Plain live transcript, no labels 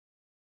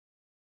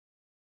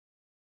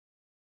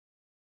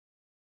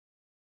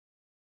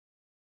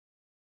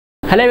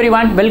Hello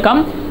everyone, welcome.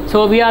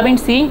 So we have been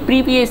seeing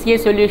previous year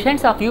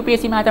solutions of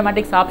UPSC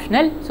mathematics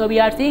optional. So we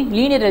are seeing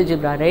linear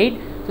algebra, right?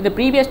 So the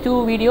previous two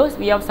videos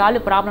we have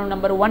solved problem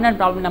number 1 and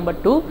problem number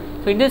 2.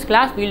 So in this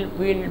class we'll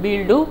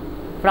do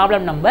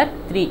problem number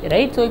 3,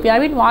 right? So if you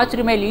haven't watched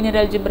my linear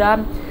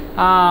algebra,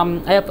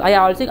 I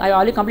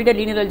already completed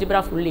linear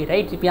algebra fully,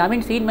 right? If you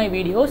haven't seen my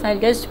videos, I'll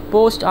just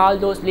post all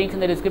those links in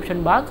the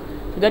description box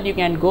so that you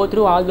can go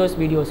through all those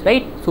videos,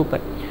 right?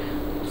 Super.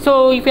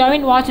 So if you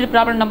haven't watched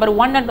problem number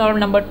 1 and problem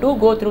number 2,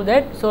 go through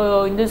that.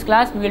 So in this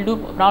class we will do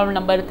problem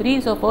number 3.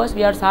 So first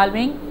we are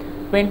solving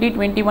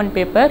 2021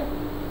 paper,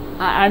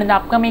 and in the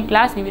upcoming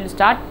class we will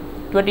start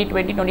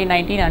 2020,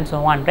 2019 and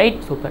so on,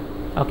 right? Super.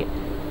 Okay.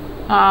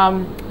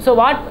 So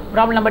what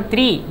problem number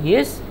 3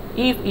 is,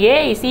 if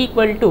a is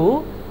equal to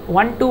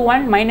 1 to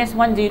 1 minus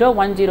 1 0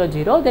 1 0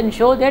 0, then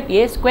show that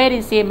a square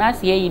is same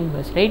as a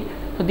inverse, right?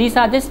 So these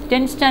are just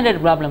 10th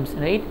standard problems,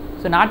 right?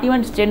 So not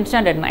even 10th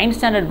standard, 9th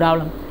standard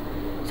problem.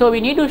 So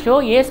we need to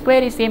show a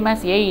square is same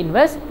as a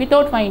inverse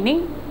without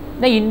finding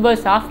the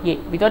inverse of a,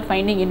 without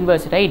finding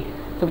inverse, right?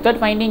 So without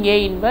finding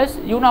a inverse,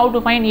 you know how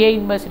to find a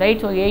inverse, right?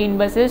 So a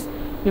inverse is,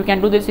 you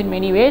can do this in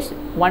many ways.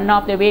 One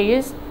of the way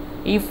is,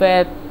 if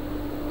a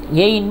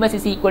inverse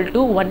is equal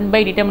to 1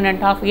 by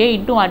determinant of a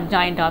into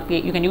adjoint of a,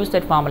 you can use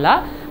that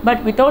formula.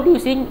 But without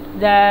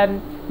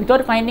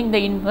finding the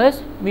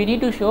inverse, we need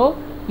to show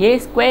a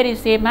square is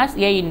same as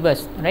a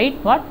inverse, right?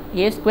 What?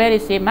 A square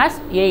is same as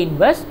a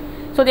inverse.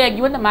 So they are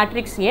given the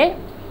matrix A,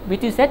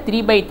 which is a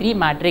 3 by 3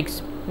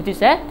 matrix,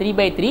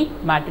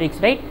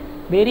 right?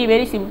 Very,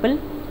 very simple,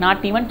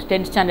 not even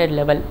 10th standard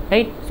level,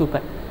 right?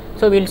 Super.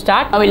 So we will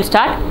start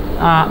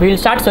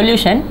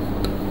solution.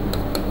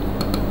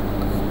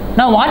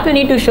 Now what we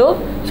need to show?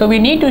 So we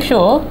need to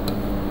show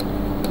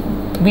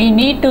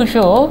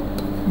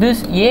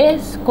this a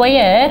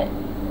square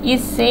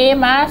is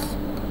same as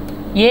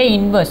a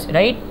inverse,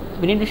 right?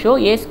 We need to show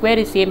a square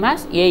is same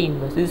as a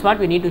inverse. This is what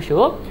we need to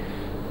show.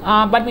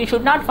 But we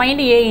should not find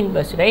a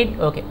inverse, right?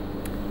 Okay.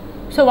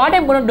 So what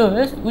I'm going to do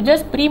is, you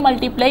just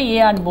pre-multiply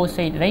a on both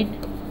sides, right?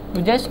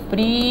 You just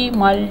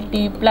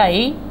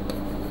pre-multiply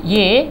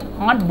a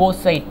on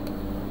both sides,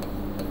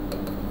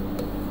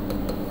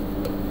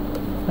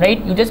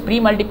 right? You just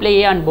pre-multiply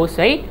a on both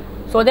sides,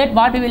 so that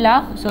what we will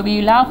have? So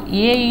we will have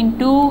a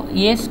into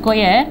a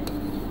square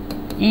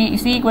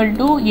is equal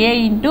to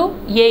a into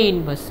a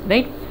inverse,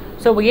 right?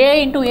 So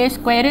a into a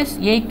square is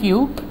a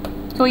cube.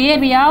 So here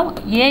we have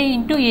a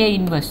into a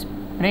inverse,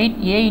 right?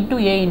 A into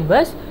a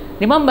inverse.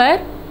 Remember,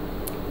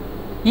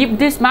 if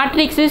this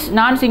matrix is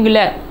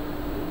non-singular,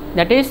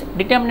 that is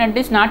determinant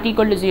is not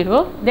equal to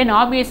 0, then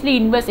obviously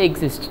inverse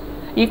exists.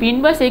 If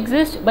inverse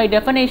exists, by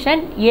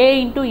definition a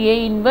into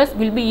a inverse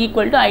will be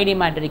equal to ID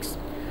matrix.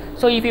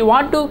 So if you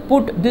want to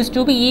put this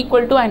to be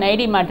equal to an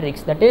ID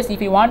matrix, that is,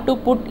 if you want to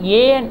put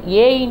a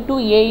into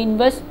a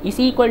inverse is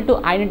equal to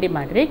identity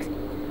matrix,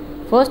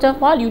 first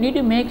of all, you need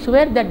to make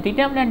sure that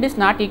determinant is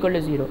not equal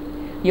to 0.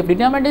 If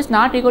determinant is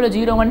not equal to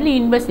 0, only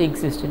inverse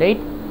exists, right?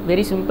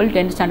 Very simple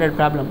 10th standard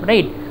problem,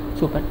 right?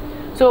 Super.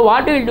 So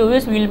what we will do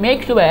is, we will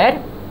make sure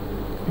that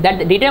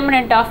the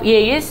determinant of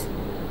a is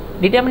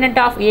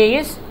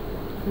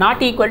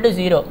not equal to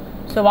 0.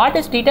 So what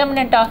is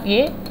determinant of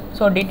a?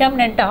 So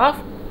determinant of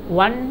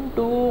 1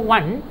 to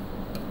 1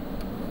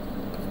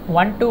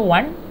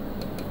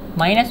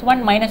 minus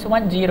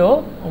 1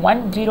 0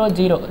 1 0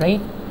 0,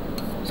 right?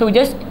 So you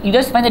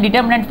just find the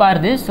determinant for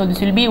this. So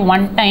this will be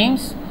 1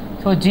 times,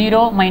 so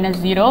 0 minus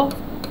 0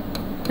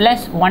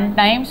 plus 1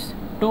 times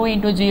 2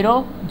 into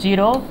 0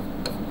 0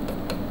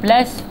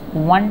 plus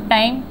 1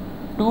 time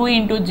 2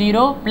 into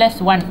 0 plus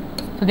 1.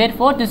 So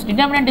therefore this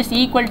determinant is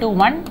equal to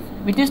 1,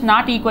 which is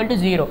not equal to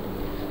 0.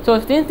 So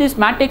since this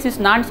matrix is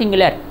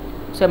non-singular,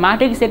 so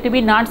matrix is said to be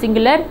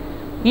non-singular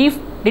if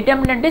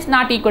determinant is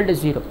not equal to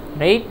 0,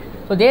 right?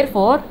 So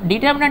therefore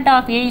determinant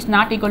of a is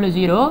not equal to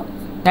 0.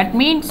 That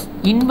means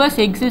inverse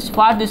exists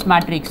for this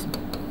matrix.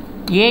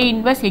 A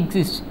inverse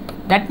exists.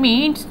 That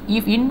means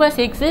if inverse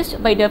exists,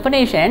 by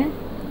definition,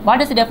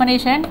 what is the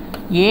definition?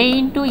 A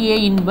into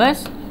A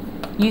inverse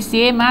is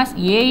same as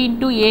A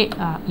into A.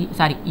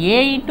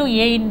 A into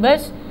A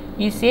inverse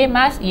is same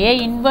as A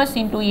inverse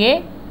into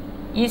A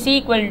is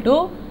equal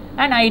to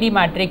an ID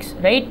matrix,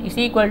 right? Is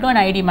equal to an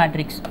ID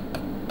matrix.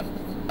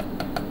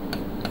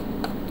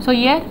 So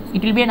here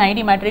it will be an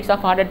ID matrix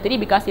of order 3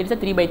 because it is a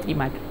 3 by 3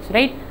 matrix,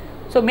 right?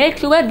 So make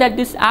sure that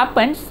this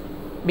happens.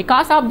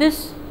 Because of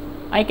this,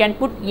 I can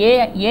put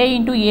a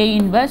into a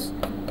inverse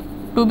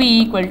to be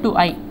equal to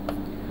I.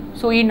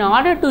 So in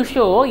order to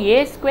show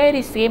a square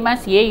is same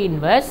as a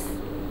inverse,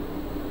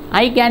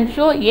 I can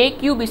show a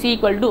cube is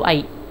equal to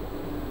I,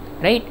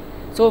 right?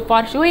 So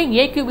for showing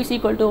a cube is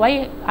equal to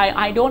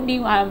I don't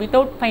need,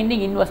 without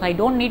finding inverse, I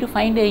don't need to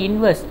find the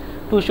inverse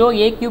to show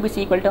a cube is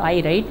equal to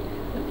I, right?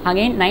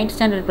 Again, 9th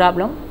standard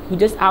problem, you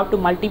just have to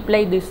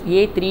multiply this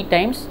a 3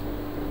 times,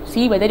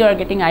 see whether you are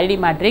getting ID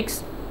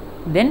matrix,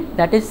 then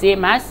that is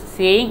same as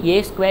saying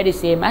a square is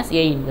same as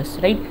a inverse,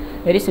 right?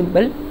 Very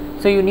simple.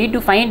 So you need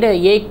to find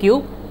a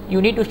cube,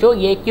 you need to show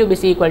a cube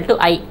is equal to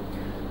I.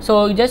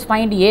 So you just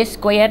find a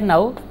square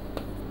now.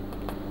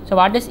 So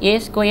what is a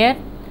square?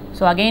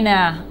 So again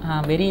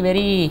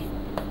very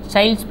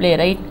child's play,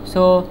 right?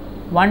 So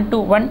 1 to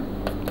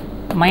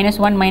 1, minus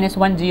 1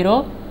 -1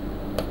 0,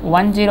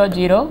 1 0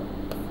 0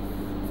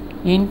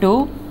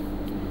 into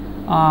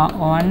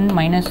 1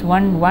 minus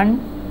 1 1,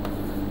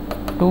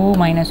 2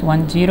 minus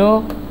 1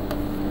 0,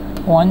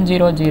 1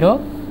 0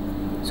 0.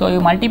 So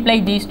you multiply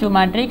these two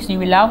matrix, you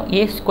will have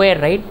a square,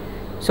 right?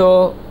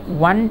 So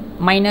 1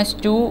 minus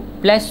 2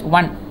 plus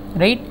 1,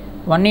 right?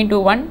 1 into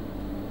 1,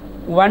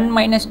 1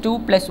 minus 2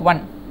 plus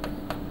 1.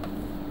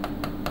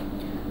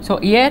 So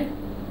here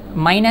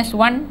minus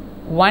 1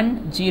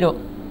 1 0,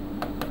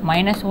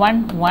 minus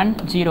 1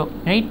 1 0,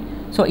 right?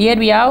 So here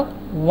we have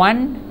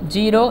 1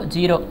 0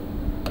 0.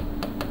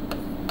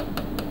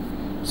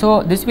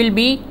 So this will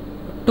be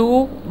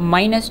 2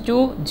 minus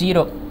 2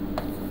 0,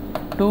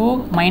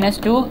 2 minus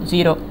 2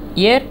 0.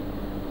 Here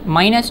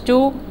minus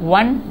 2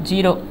 1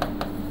 0,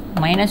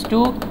 minus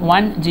 2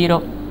 1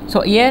 0.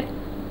 So here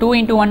 2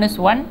 into 1 is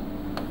 1,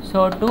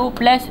 so 2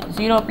 plus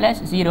 0 plus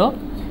 0,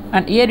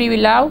 and here we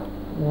will have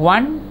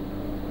 1,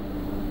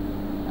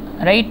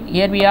 right?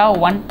 Here we have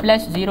 1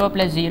 plus 0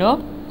 plus 0,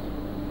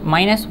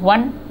 minus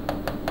 1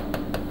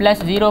 plus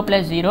 0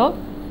 plus 0,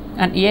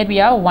 and here we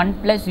have 1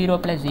 plus 0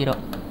 plus 0.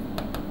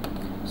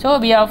 So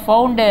we have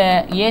found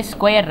a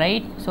square,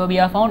 right? So we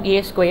have found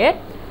a square,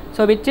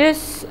 so which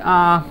is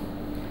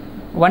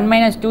 1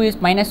 minus 2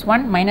 is minus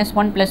 1, minus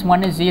 1 plus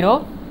 1 is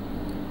 0,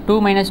 2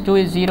 minus 2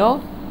 is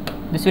 0,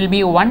 this will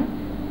be 1,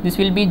 this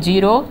will be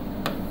 0,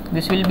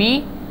 this will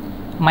be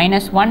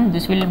minus 1,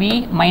 this will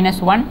be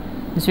minus 1,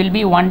 this will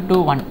be 1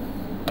 2 1.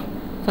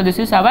 So this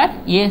is our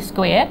a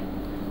square.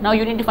 Now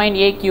you need to find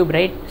a cube,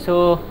 right?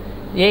 So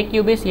a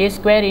cube is a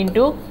square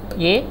into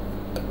a.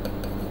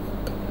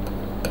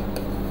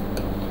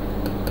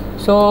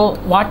 So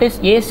what is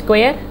a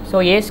square? So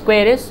a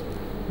square is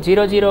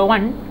 0 0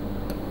 1.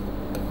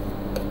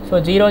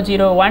 So 0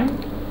 0 1,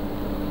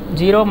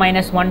 0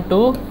 minus 1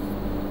 2,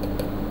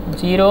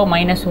 0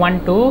 minus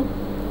 1 2,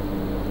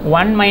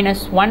 1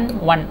 minus 1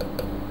 1,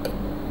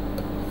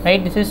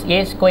 right? This is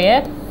a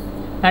square.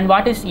 And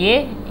what is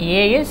a?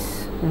 A is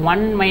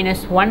 1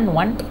 minus 1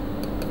 1,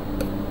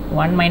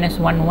 1 minus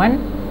 1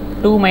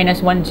 1, 2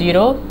 minus 1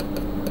 0,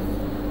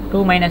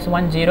 2 minus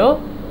 1 0,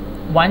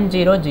 1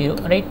 0 0,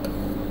 right?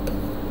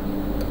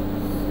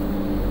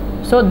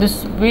 So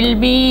this will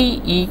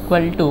be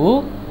equal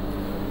to,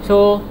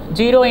 so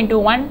 0 into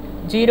 1,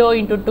 0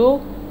 into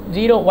 2,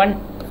 0 1,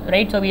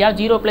 right? So we have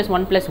 0 plus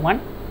 1 plus 1,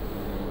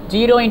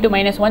 0 into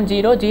minus 1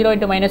 0, 0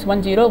 into minus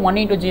 1 0, 1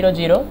 into 0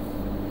 0,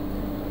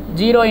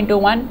 0 into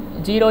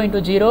 1, 0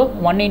 into 0,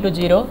 1 into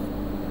 0,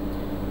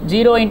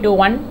 0 into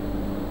 1,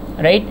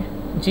 right?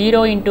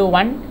 0 into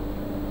 1,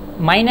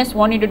 minus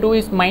 1 into 2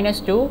 is minus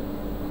 2,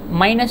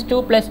 minus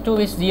 2 plus 2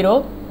 is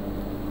 0,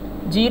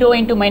 0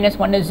 into minus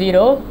 1 is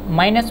 0,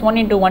 minus 1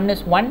 into 1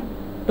 is 1,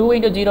 2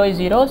 into 0 is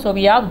 0. So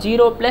we have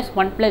 0 plus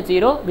 1 plus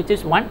 0, which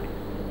is 1.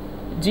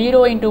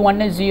 0 into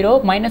 1 is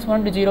 0, minus 1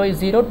 into 0 is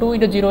 0, 2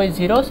 into 0 is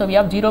 0. So we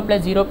have 0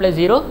 plus 0 plus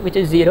 0, which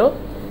is 0.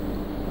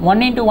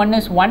 1 into 1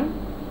 is 1,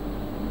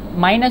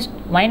 minus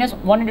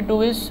 1 into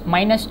 2 is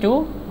minus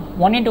 2,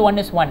 1 into 1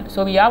 is 1.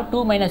 So we have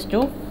 2 minus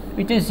 2,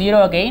 which is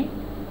 0 again.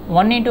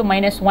 1 into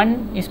minus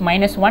 1 is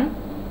minus 1.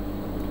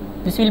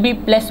 This will be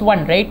plus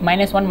 1, right?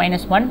 Minus 1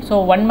 minus 1. So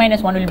 1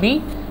 minus 1 will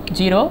be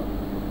 0.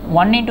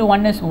 1 into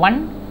 1 is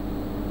 1.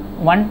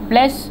 1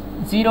 plus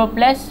 0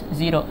 plus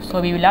 0.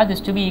 So we will have this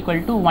to be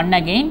equal to 1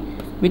 again,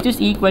 which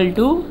is equal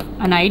to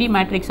an ID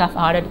matrix of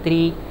order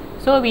 3.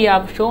 So we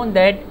have shown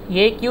that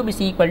a cube is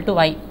equal to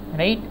I,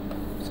 right?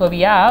 So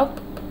we have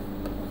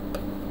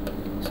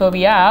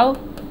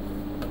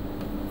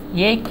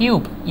a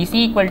cube is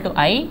equal to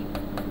I.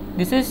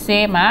 This is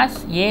same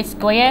as a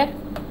square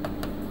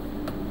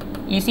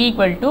is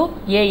equal to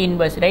a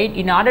inverse, right?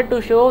 In order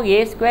to show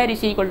a square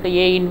is equal to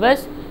a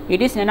inverse,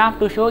 it is enough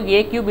to show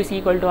a cube is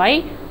equal to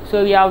I.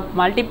 So we have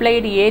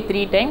multiplied a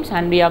 3 times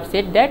and we have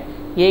said that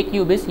a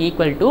cube is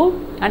equal to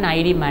an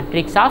ID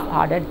matrix of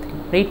order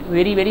 3, right?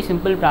 Very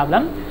simple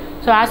problem.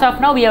 So as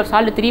of now we have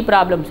solved 3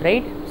 problems,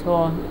 right?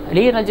 So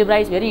linear algebra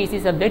is very easy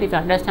subject if you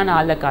understand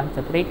all the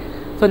concepts, right?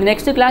 So the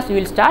next class we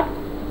will start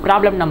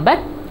problem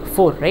number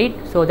 4, right?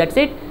 So that's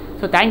it.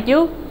 So thank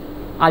you,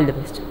 all the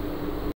best.